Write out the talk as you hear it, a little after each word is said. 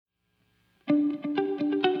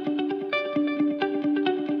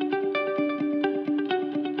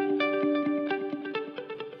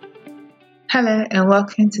Hello and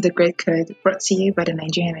welcome to the Grid Code brought to you by the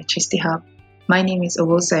Nigerian Electricity Hub. My name is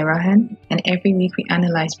Owosa Irahan, and every week we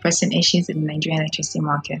analyze pressing issues in the Nigerian electricity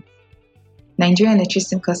market. Nigerian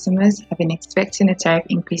electricity customers have been expecting a tariff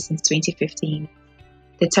increase since 2015.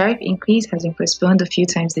 The tariff increase has been postponed a few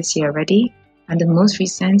times this year already, and the most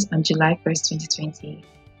recent on July 1st, 2020.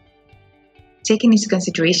 Taking into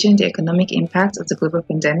consideration the economic impact of the global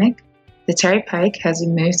pandemic, the tariff hike has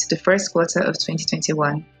been moved to the first quarter of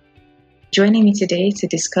 2021. Joining me today to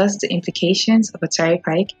discuss the implications of a tariff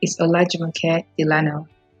hike is Olajumoke Delano.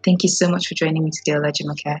 Thank you so much for joining me today,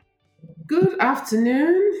 Olajumoke. Good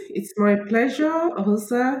afternoon. It's my pleasure,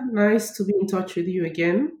 Ahosa. Nice to be in touch with you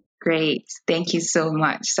again. Great. Thank you so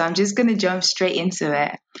much. So I'm just going to jump straight into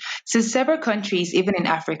it. So several countries, even in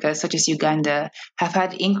Africa, such as Uganda, have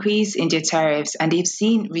had increase in their tariffs and they've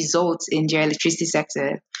seen results in their electricity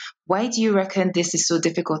sector. Why do you reckon this is so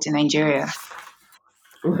difficult in Nigeria?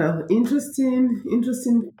 Well, interesting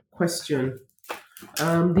question.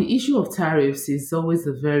 The issue of tariffs is always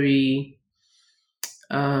a very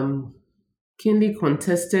um, keenly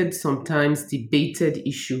contested, sometimes debated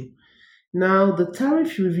issue. Now, the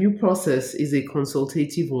tariff review process is a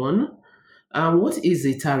consultative one. What is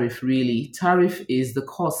a tariff really? Tariff is the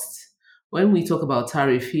cost. When we talk about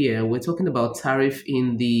tariff here, we're talking about tariff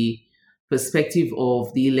in the perspective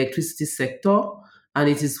of the electricity sector, and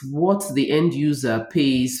it is what the end user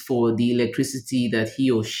pays for the electricity that he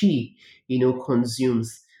or she,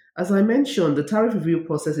 consumes. As I mentioned, the tariff review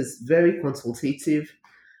process is very consultative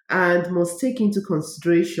and must take into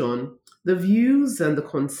consideration the views and the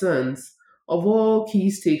concerns of all key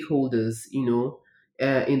stakeholders,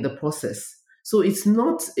 in the process. So it's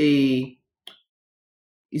not a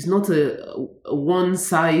one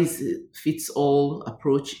size fits all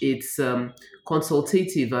approach. It's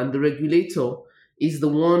consultative, and the regulator is the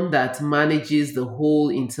one that manages the whole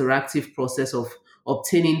interactive process of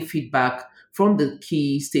obtaining feedback from the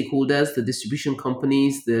key stakeholders, the distribution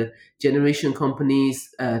companies, the generation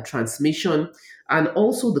companies, transmission, and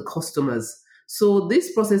also the customers. So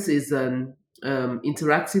this process is an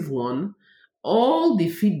interactive one. All the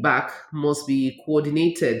feedback must be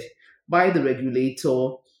coordinated by the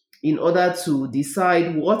regulator in order to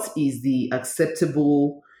decide what is the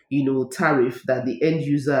acceptable, tariff that the end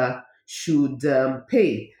user should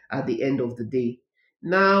pay at the end of the day.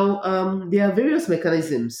 Now, there are various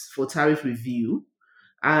mechanisms for tariff review,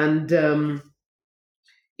 and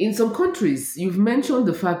in some countries, you've mentioned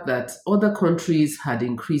the fact that other countries had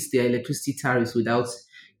increased their electricity tariffs without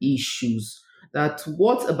issues. That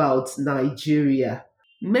what about Nigeria?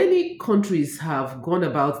 Many countries have gone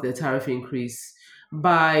about their tariff increase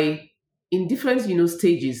by in different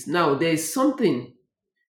stages. Now there is something,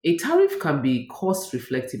 a tariff can be cost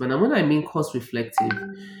reflective, and when I mean cost reflective,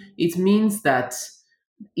 it means that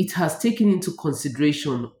it has taken into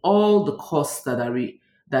consideration all the costs that are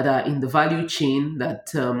in the value chain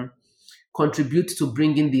that contribute to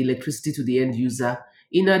bringing the electricity to the end user,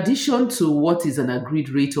 in addition to what is an agreed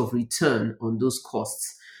rate of return on those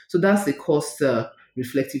costs. So that's the cost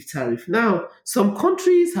reflective tariff. Now, some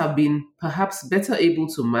countries have been perhaps better able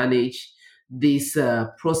to manage this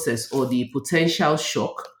process or the potential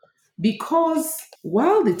shock because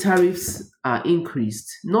while the tariffs are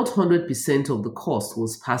increased, not 100% of the cost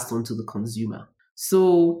was passed on to the consumer.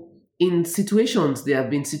 So, there have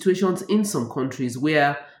been situations in some countries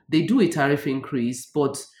where they do a tariff increase,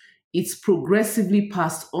 but it's progressively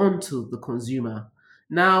passed on to the consumer.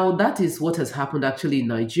 Now, that is what has happened actually in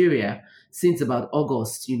Nigeria since about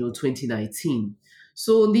August, 2019.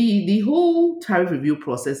 So the whole tariff review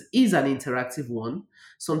process is an interactive one.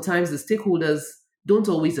 Sometimes the stakeholders don't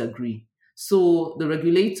always agree. So the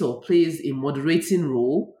regulator plays a moderating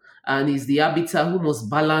role and is the arbiter who must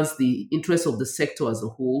balance the interests of the sector as a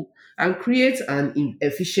whole and create an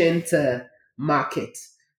efficient market.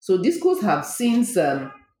 So discos have since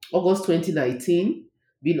August 2019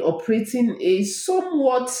 been operating a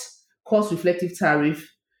somewhat cost reflective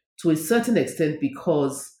tariff to a certain extent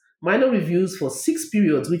because minor reviews for 6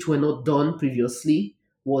 periods, which were not done previously,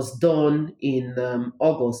 was done in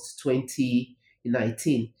August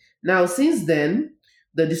 2019. Now, since then,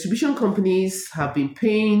 the distribution companies have been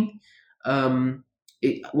paying.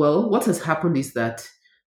 What has happened is that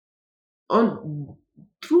on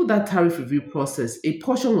through that tariff review process, a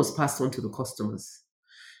portion was passed on to the customers.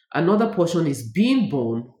 Another portion is being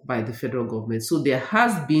borne by the federal government. So there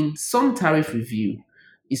has been some tariff review.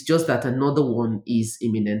 It's just that another one is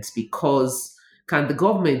imminent because can the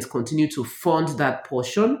government continue to fund that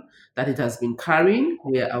portion that it has been carrying?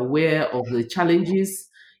 We are aware of the challenges,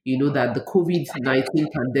 that the COVID-19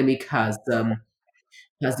 pandemic has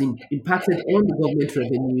impacted on the government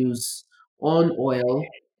revenues on oil.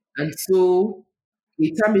 And so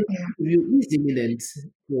a termination Yeah. review is imminent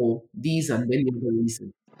for these and many other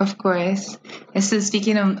reasons. Of course. And so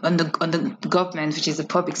speaking on the government, which is the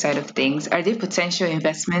public side of things, are there potential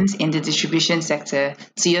investments in the distribution sector,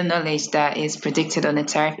 to your knowledge, that is predicted on the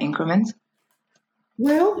tariff increment?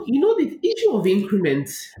 Well, the issue of increment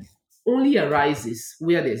only arises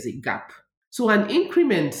where there's a gap. So an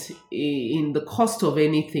increment in the cost of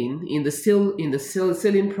anything,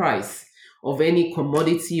 selling price of any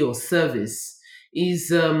commodity or service,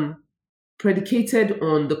 is predicated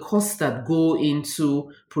on the costs that go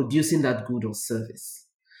into producing that good or service.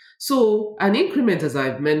 So an increment, as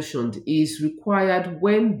I've mentioned, is required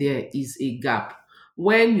when there is a gap.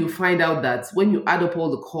 When you find out that when you add up all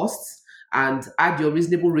the costs and add your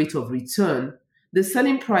reasonable rate of return, the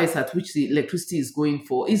selling price at which the electricity is going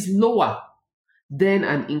for is lower, then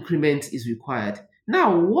an increment is required.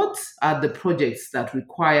 Now, what are the projects that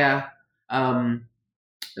require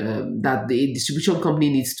that the distribution company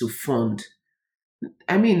needs to fund?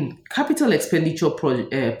 I mean, capital expenditure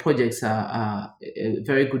projects are a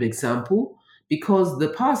very good example because the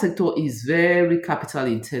power sector is very capital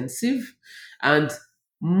intensive, and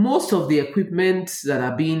most of the equipment that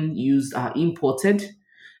are being used are imported.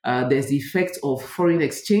 There's the effect of foreign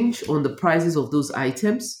exchange on the prices of those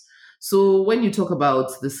items. So when you talk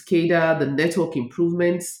about the SCADA, the network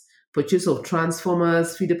improvements, purchase of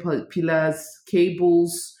transformers, feeder pillars,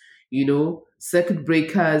 cables, circuit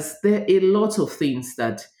breakers, there are a lot of things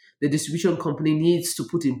that the distribution company needs to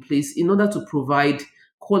put in place in order to provide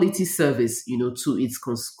quality service, to its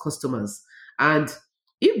customers. And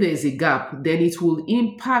if there is a gap, then it will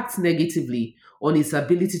impact negatively on its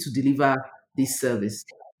ability to deliver this service.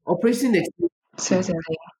 Operating expenses,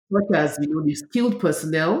 Certainly. such as the skilled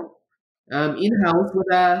personnel, in-house,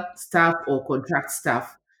 whether staff or contract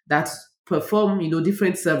staff that perform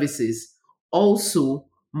different services, also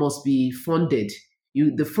must be funded.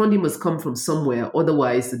 The funding must come from somewhere,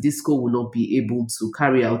 otherwise the disco will not be able to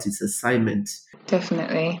carry out its assignment.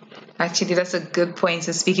 Definitely. Actually, that's a good point.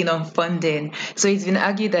 So, speaking on funding, so it's been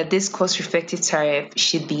argued that this cost reflective tariff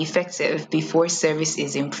should be effective before service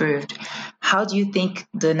is improved. How do you think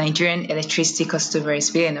the Nigerian electricity customer is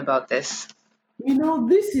feeling about this?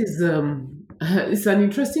 This is it's an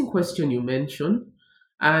interesting question you mentioned,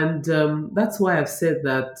 and that's why I've said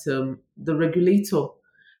that the regulator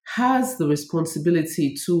has the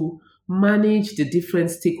responsibility to manage the different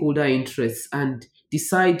stakeholder interests and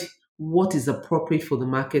decide what is appropriate for the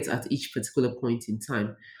market at each particular point in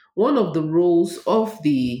time. One of the roles of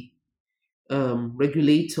the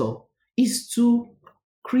regulator is to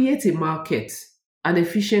create a market, an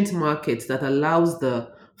efficient market that allows the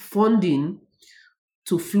funding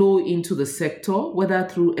to flow into the sector, whether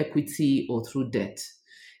through equity or through debt.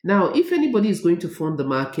 Now, if anybody is going to fund the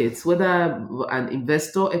markets, whether an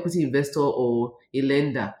investor, equity investor, or a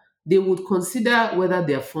lender, they would consider whether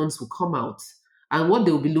their funds will come out. And what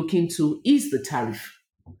they will be looking to is the tariff.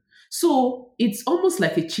 So it's almost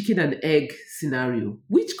like a chicken and egg scenario.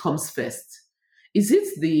 Which comes first? Is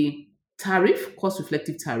it the tariff, cost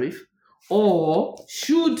reflective tariff, or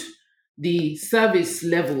should the service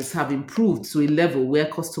levels have improved to a level where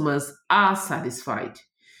customers are satisfied?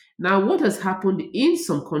 Now, what has happened in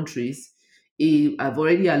some countries, I've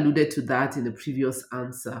already alluded to that in the previous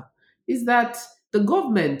answer, is that the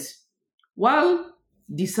government, while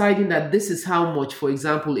deciding that this is how much, for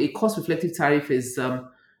example, a cost reflective tariff is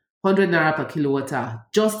 100 naira per kilowatt hour,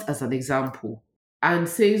 just as an example, and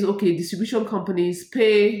says, okay, distribution companies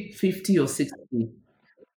pay 50 or 60,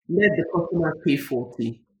 let the customer pay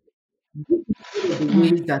 40. This is one of the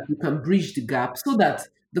Mm, ways that we can bridge the gap so that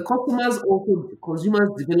the consumers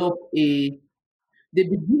they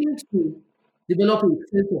begin to develop a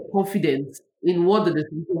sense of confidence in what the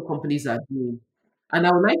distribution companies are doing. And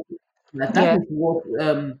I would like to say that yeah, is what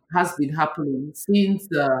has been happening since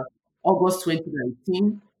August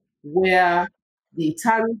 2019, where the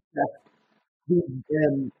tariff that the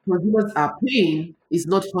consumers are paying is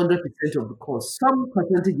not 100% of the cost. Some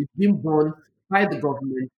percentage is being borne by the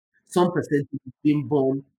government, some percentage is being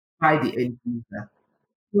borne by the end user.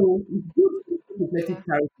 So it's good for reflective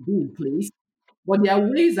tariff to be in place, but there are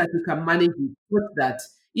ways that you can manage it such that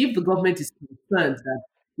if the government is concerned that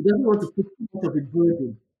it doesn't want to put too much of a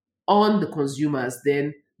burden on the consumers,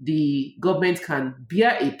 then the government can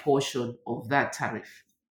bear a portion of that tariff.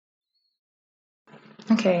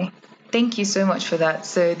 okay. Thank you so much for that.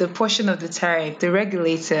 So, the portion of the tariff, the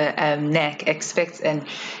regulator, NEC, expects an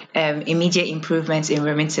immediate improvement in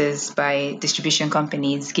remittance by distribution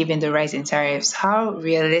companies given the rise in tariffs. How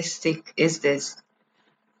realistic is this?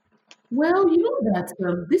 Well, you know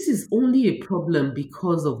that this is only a problem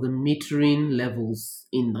because of the metering levels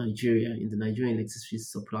in Nigeria, in the Nigerian electricity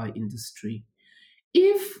supply industry.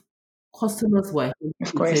 If customers were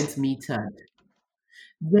Of course. 100% metered,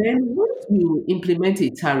 then once you implement a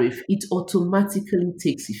tariff, it automatically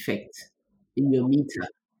takes effect in your meter.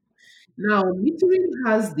 Now, metering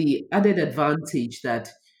has the added advantage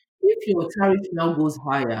that if your tariff now goes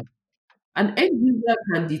higher, an end user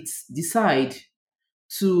can decide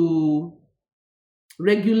to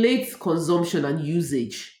regulate consumption and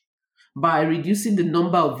usage by reducing the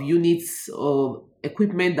number of units or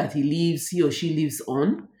equipment that he or she lives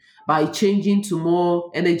on, by changing to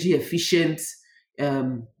more energy efficient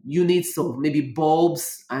units of maybe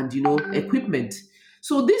bulbs and equipment.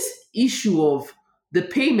 So this issue of the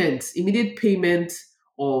payment, immediate payment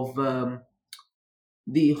of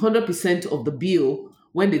the 100% of the bill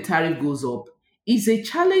when the tariff goes up is a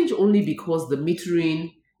challenge only because the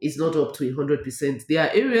metering is not up to 100%. There are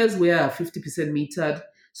areas where are 50% metered,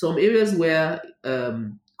 some areas where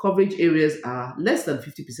coverage areas are less than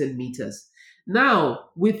 50% meters. Now,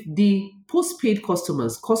 with the postpaid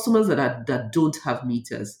customers that don't have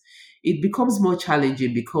meters, it becomes more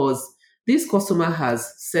challenging because this customer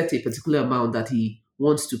has set a particular amount that he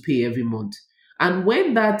wants to pay every month. And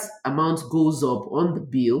when that amount goes up on the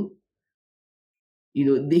bill,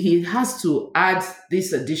 he has to take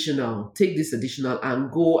this additional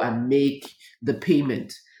and go and make the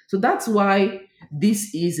payment. So that's why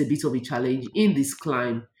this is a bit of a challenge in this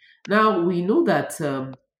climb. Now, we know that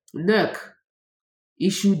NERC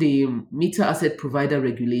issued a meter asset provider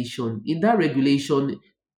regulation. In that regulation,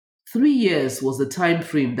 3 years was the time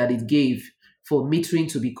frame that it gave for metering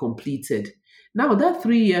to be completed. Now, that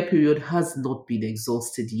 3 year period has not been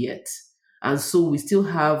exhausted yet. And so we still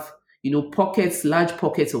have, large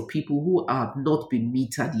pockets of people who have not been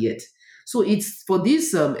metered yet. So it's for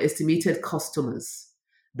these estimated customers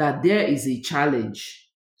that there is a challenge,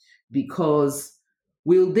 because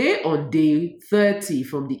will they on day 30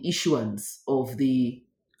 from the issuance of the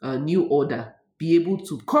new order be able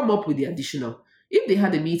to come up with the additional? If they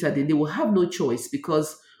had a meter, then they will have no choice,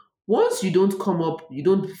 because once you don't come up, you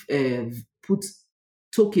don't put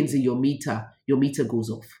tokens in your meter goes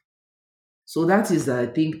off. So that is, I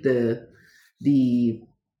think, the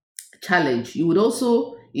challenge. You would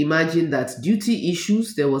also imagine that duty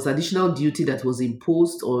issues, there was additional duty that was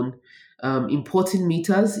imposed on importing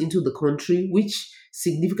meters into the country, which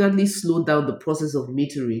significantly slowed down the process of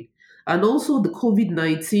metering. And also the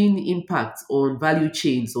COVID-19 impact on value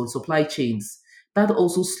chains, on supply chains, that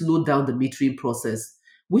also slowed down the metering process,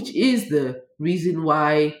 which is the reason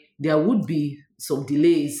why there would be some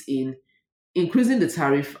delays in increasing the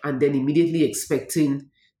tariff and then immediately expecting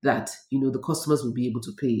that the customers will be able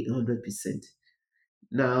to pay 100%.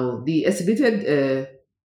 Now, the estimated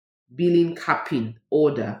billing capping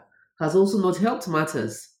order has also not helped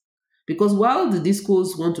matters, because while the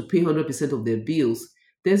discos want to pay 100% of their bills,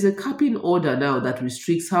 there's a capping order now that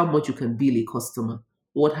restricts how much you can bill a customer.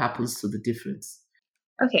 What happens to the difference?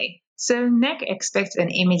 Okay, so NEC expects an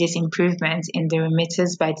immediate improvement in the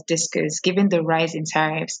remitters by the discos given the rise in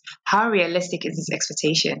tariffs. How realistic is this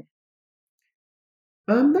expectation?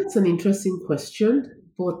 That's an interesting question,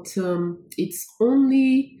 but it's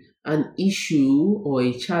only an issue or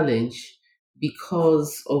a challenge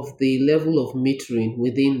because of the level of metering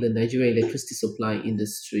within the Nigerian electricity supply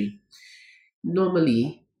industry.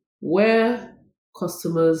 Normally, where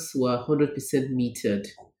customers were 100% metered,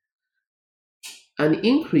 an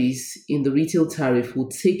increase in the retail tariff will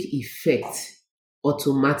take effect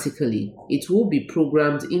automatically. It will be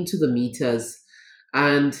programmed into the meters,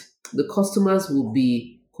 and the customers will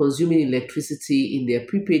be consuming electricity in their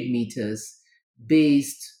prepaid meters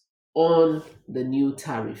based on the new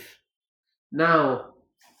tariff. Now,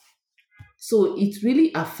 so it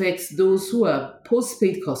really affects those who are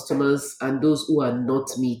postpaid customers and those who are not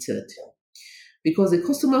metered. Because a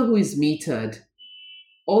customer who is metered,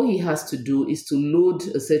 all he has to do is to load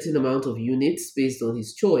a certain amount of units based on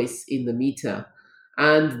his choice in the meter,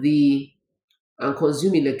 and the and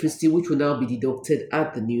consume electricity, which will now be deducted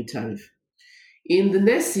at the new tariff. In the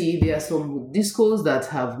NESI, there are some discos that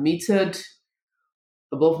have metered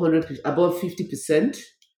above 50%,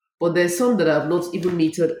 but there's some that have not even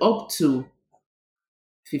metered up to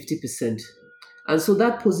 50%. And so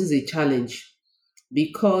that poses a challenge,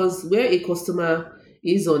 because where a customer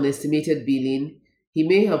is on estimated billing, he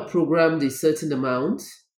may have programmed a certain amount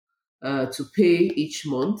to pay each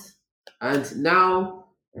month, and now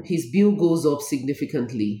his bill goes up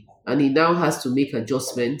significantly, and he now has to make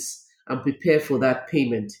adjustments and prepare for that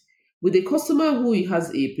payment. With a customer who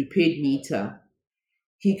has a prepaid meter,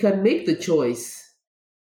 he can make the choice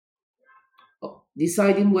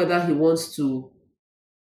deciding whether he wants to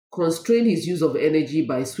constrain his use of energy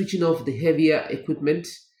by switching off the heavier equipment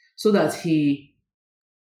so that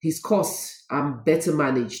his costs are better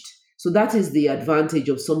managed. So that is the advantage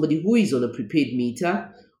of somebody who is on a prepaid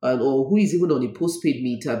meter or who is even on a postpaid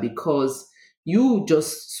meter, because you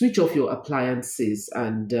just switch off your appliances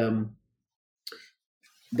and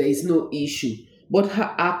there is no issue. But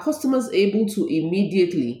are customers able to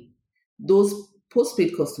immediately, those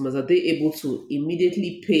postpaid customers, are they able to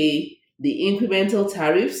immediately pay the incremental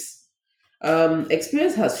tariffs?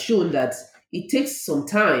 Experience has shown that it takes some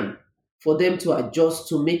time for them to adjust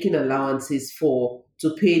to making allowances for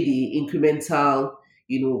to pay the incremental,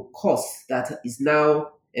 cost that is now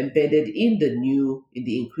embedded in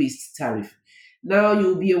the increased tariff. Now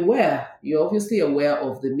you're obviously aware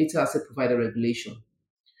of the meter asset provider regulation,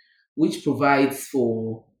 which provides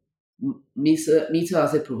for meter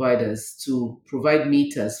asset providers to provide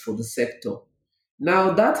meters for the sector.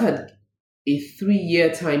 Now that had a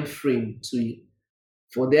 3-year time frame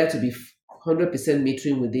for there to be 100%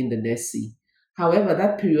 metering within the NESI. However,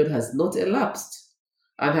 that period has not elapsed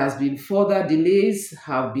and has been further delays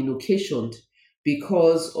have been occasioned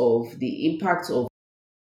because of the impact of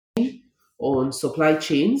on supply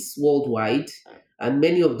chains worldwide, and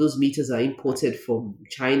many of those meters are imported from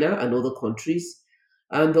China and other countries,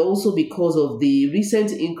 and also because of the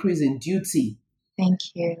recent increase in duty Thank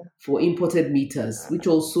you. for imported meters, which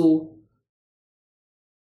also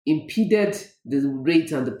impeded the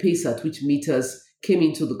rate and the pace at which meters came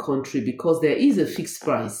into the country, because there is a fixed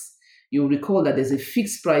price. You'll recall that there's a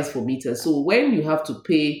fixed price for meters. So when you have to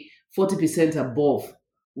pay 40% above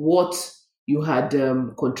what you had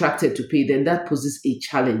contracted to pay, then that poses a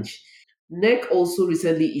challenge. NEC also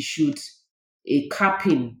recently issued a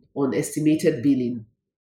capping on estimated billing.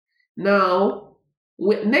 Now,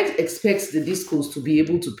 NEC expects the discos to be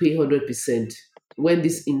able to pay 100% when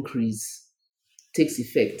this increase takes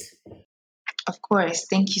effect. Of course,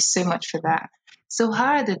 thank you so much for that. So,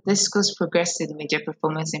 how are the discos progressing with their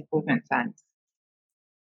performance improvement plans?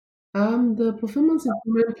 The performance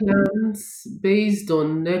improvement plans based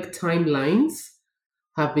on NEC timelines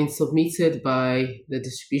have been submitted by the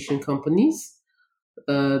distribution companies.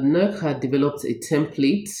 NEC had developed a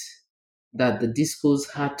template that the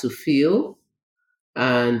discos had to fill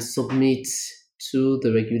and submit to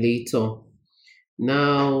the regulator.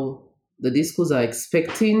 Now, the discos are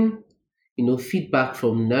expecting, feedback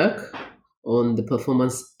from NEC on the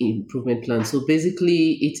performance improvement plan. So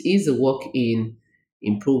basically, it is a work in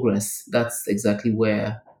progress. That's exactly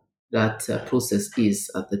where that process is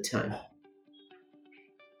at the time.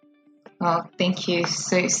 Well, thank you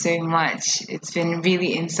so much. It's been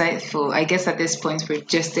really insightful. I guess at this point, we're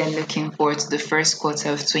just then looking forward to the first quarter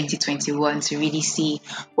of 2021 to really see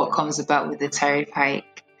what comes about with the tariff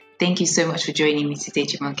hike. Thank you so much for joining me today,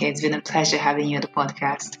 Jumoke. It's been a pleasure having you on the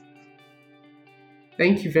podcast.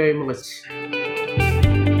 Thank you very much.